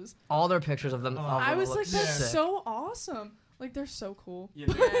that is. All their pictures of them. I was like, that's so awesome. Like, they're so cool. Yeah,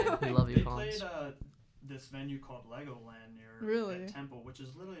 we love you, Ponds. They played this venue called Legoland near Temple, which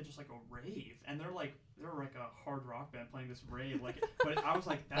is literally just like a rave, and they're like a hard rock band playing this rave. But I was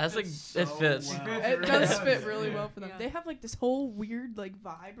like, it fits. Well. It does fit really well for them. They have like this whole weird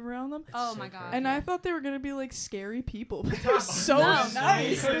vibe around them. Oh my god! And I thought they were gonna be like scary people, but they're so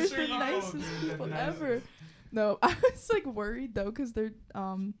nice. They're the nicest people ever. No, I was worried though because there's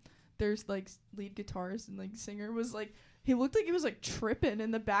lead guitarist and singer was he looked like he was tripping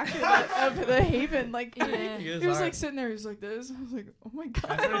in the back of the Haven. He was sitting there. He was like this. I was like, oh my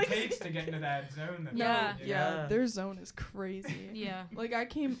god. That's what it takes to get into that zone. Yeah. Their zone is crazy. Yeah.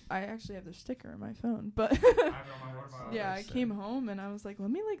 I actually have their sticker on my phone, but I came home and I was like, let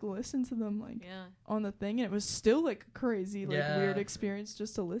me listen to them on the thing, and it was still a crazy weird experience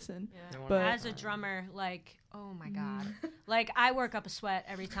just to listen. Yeah. But as a drummer, oh my god, I work up a sweat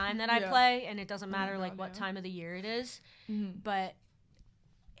every time that I play, and it doesn't matter what time of the year it is. Mm-hmm. But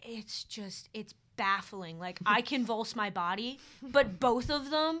it's baffling. I convulse my body, but both of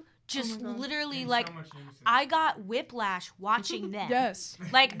them just literally I got whiplash watching them. Yes.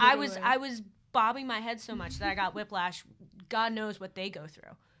 I was bobbing my head so much that I got whiplash. God knows what they go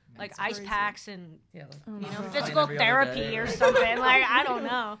through. That's ice crazy. Packs and physical therapy or something. I don't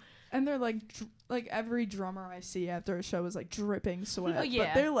know. And they're every drummer I see after a show is dripping sweat. Oh,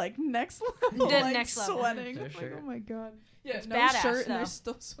 yeah. But they're next level, next level. sweating. Oh my god. Yeah, it's no badass, shirt though. and they're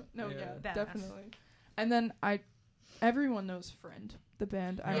still sweating. No, Badass. Definitely. And then everyone knows Friend, the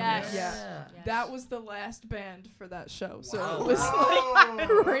band. Yes. Yes. That was the last band for that show. So Wow. it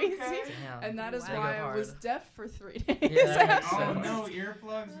was crazy. Damn. And that is Wow. why I was deaf for 3 days. Yeah. Oh no,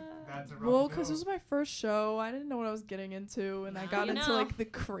 earplugs. That's a rough Well, because it was my first show, I didn't know what I was getting into, and I got into the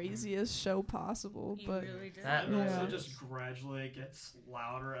craziest show possible. But really did. It also just gradually gets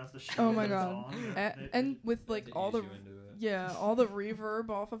louder as the show oh my goes god, on. and with all the all the reverb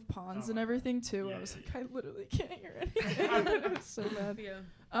off of Ponds and everything too. Yeah, I was I literally can't hear anything. It was so bad.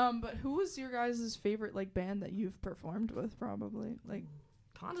 Yeah. But who was your guys' favorite band that you've performed with? Probably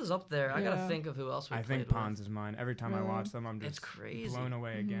Ponds is up there. I gotta think of who else we played with. I think Ponds is mine. Every time I watch them, I'm just blown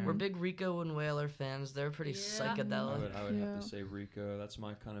away again. We're big Rico and Whaler fans. They're pretty psychedelic. I would have to say Rico. That's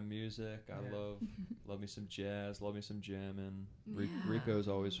my kind of music. I love me some jazz, love me some jamming. Rico's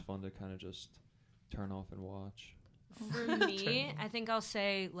always fun to kind of just turn off and watch. For me, I think I'll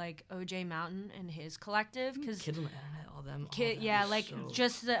say OJ Mountain and his collective, because Kids on the Internet, all them.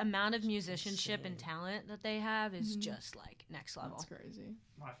 just the amount of musicianship and talent that they have is just next level. That's crazy.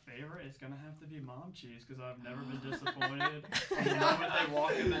 My favorite is gonna have to be Mom Cheese, because I've never been disappointed. The moment they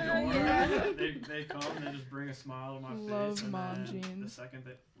walk in the door, they come and they just bring a smile to my face. And Mom then Jeans. the second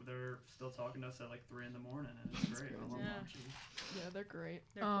that they're still talking to us at 3 a.m, and it's great. I love Mom Cheese. Yeah, they're great.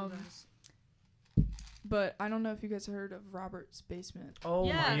 They're cool guys. But I don't know if you guys heard of Robert's Basement. Oh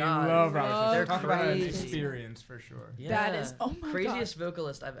Yeah. my You god. love Robert's. They're Talk about an crazy. experience for sure. Yeah. That is, oh my craziest god.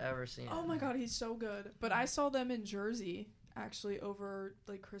 vocalist I've ever seen. Oh my god, he's so good. But I saw them in Jersey actually over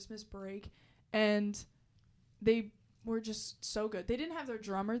like Christmas break, and they were just so good. They didn't have their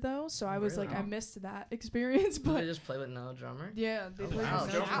drummer though, so I was Really? like, I missed that experience. Did they But just play with no drummer? yeah, they played wow,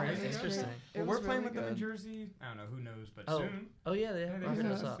 with that's no drummer. crazy. Interesting. It Well, was we're playing really with them in good. Jersey. I don't know, who knows, but Oh. soon. Oh yeah, they Yeah, have they hit hit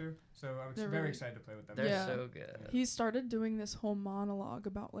us us up. too. So I'm They're very really- excited to play with them. They're Yeah. so good. He started doing this whole monologue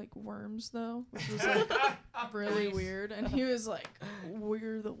about like worms though, which was like really weird. And he was like,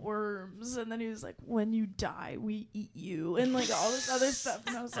 "We're the worms," and then he was like, "When you die, we eat you," and like all this other stuff.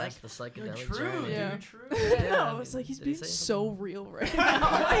 And I was like, That's the You're psychedelic true, journey. Yeah. dude. True. yeah, I was like, he's Did he being say so something? real right now.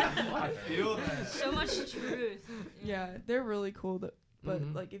 Like, I feel that. So much truth. yeah, they're really cool. But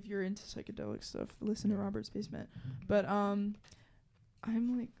Mhm. like, if you're into psychedelic stuff, listen to Robert's Basement. But I'm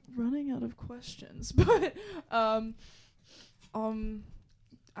like running out of questions. But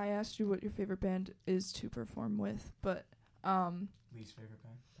I asked you what your favorite band is to perform with, but Least favorite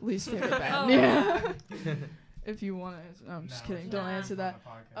band. least favorite band. Oh. Yeah. If you want to, no, I'm just No, kidding. it's Don't not answer on that.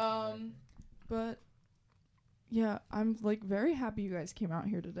 the podcast, But yeah, I'm like very happy you guys came out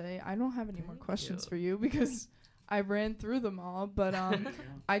here today. I don't have any more Thank questions you. for you because I ran through them all. But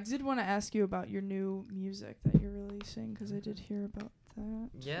I did want to ask you about your new music that you're releasing because I did hear about that.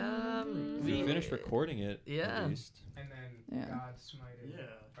 Yeah, We finished recording it. Yeah. At least. And then Yeah. God smited. Yeah.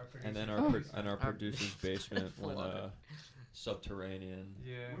 Our producer. And then Oh. our producer's basement I went love it. subterranean.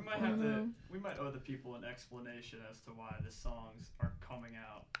 Yeah. We might have to. We might owe the people an explanation as to why the songs are coming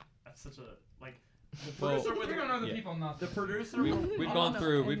out. That's such a like. The Well, producer with We don't know the Yeah. people, not the the producer. We've I gone don't know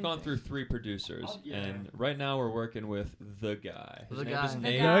through we've gone anything. through 3 producers, Oh, yeah. and right now we're working with the guy. His The name guy. is The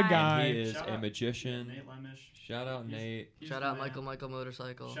Nate. guy. And he is Shout a out- magician. Nate Lemish. Shout out He's- Nate. he's Shout the out man. Michael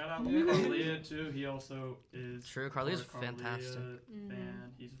Motorcycle. Shout out Yeah. Carlia too. He also is. True, Carlia's part of Carlia fantastic.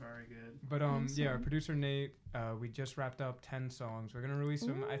 Band. He's very good. But yeah, our Awesome. producer Nate, we just wrapped up 10 songs. We're gonna release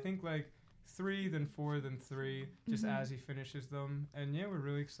them. I think like 3, then 4, then 3, just Mhm. as he finishes them. And yeah, we're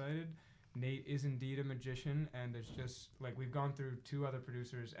really excited. Nate is indeed a magician, and it's just like we've gone through 2 other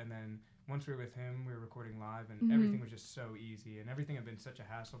producers, and then once we were with him, we were recording live, and Mhm. everything was just so easy, and everything had been such a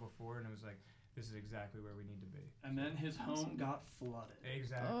hassle before, and it was like, this is exactly where we need to be. And then his home got flooded.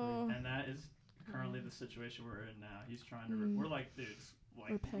 Exactly. Oh. And that is currently the situation we're in now. He's trying to. Mm. We're like, dudes,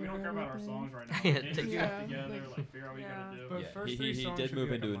 like Repair we don't care about our everything. songs right now. Yeah, We need to take get it. together, Yeah. like figure out what we Yeah. gotta do. But Yeah, first he 3 he songs did should move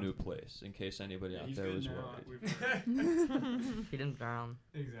be like into a month. new place. In case anybody Yeah, out he's there good was now. worried. He didn't drown.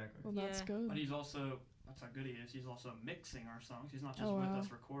 Exactly. Well, that's Yeah. good. But he's also. That's how good he is. He's also mixing our songs. He's not just Oh, with wow.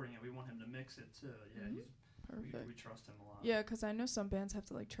 us recording it. We want him to mix it too. Yeah, Mhm. we Perfect. trust him a lot. Yeah, because I know some bands have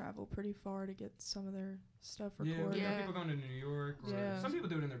to like travel pretty far to get some of their stuff Yeah, recorded. we got Yeah. people going to New York. Or Yeah. Some people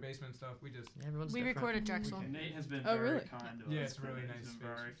do it in their basement and stuff. We just Yeah, everyone's We different. recorded We Drexel. can- Nate has been Oh, very really? kind to us. Yeah, it's really He's nice been space.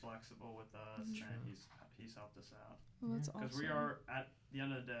 very flexible with us, That's and true. he's helped us out. Well, that's Because awesome. we are at the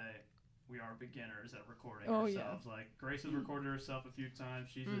end of the day, we are beginners at recording Oh, yeah. ourselves. Like Grace has recorded herself a few times.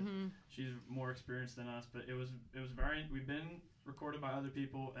 She's more experienced than us, but it was very. We've been recorded by other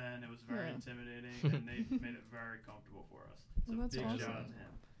people, and it was very Yeah. intimidating, and they made it very comfortable for us. So Well, that's big shout out awesome. to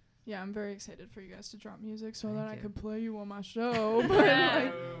him. Yeah, I'm very excited for you guys to drop music so Thank that I you. can play you on my show. But Yeah.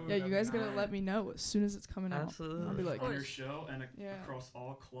 like, Oh, yeah, you guys that'd be gotta let me know as soon as it's coming out. Absolutely. I'll be like, On your show and Yeah. across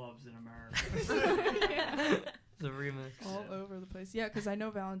all clubs in America. The remix. all over the place. Yeah, because I know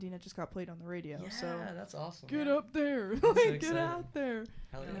Valentina just got played on the radio. Yeah, So that's awesome. get yeah. up there, so like get excited. out there.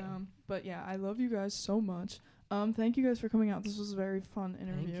 Hell yeah. But yeah, I love you guys so much. Thank you guys for coming out. This was a very fun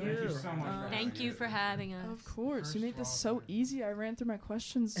interview. you. Thank you so much. Um, for Thank having you us. for having us. Of course, First you made this so welcome. easy. I ran through my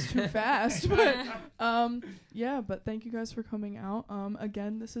questions too fast, but yeah. But thank you guys for coming out.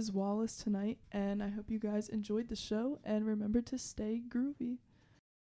 Again, this is Wallace Tonight, and I hope you guys enjoyed the show. And remember to stay groovy.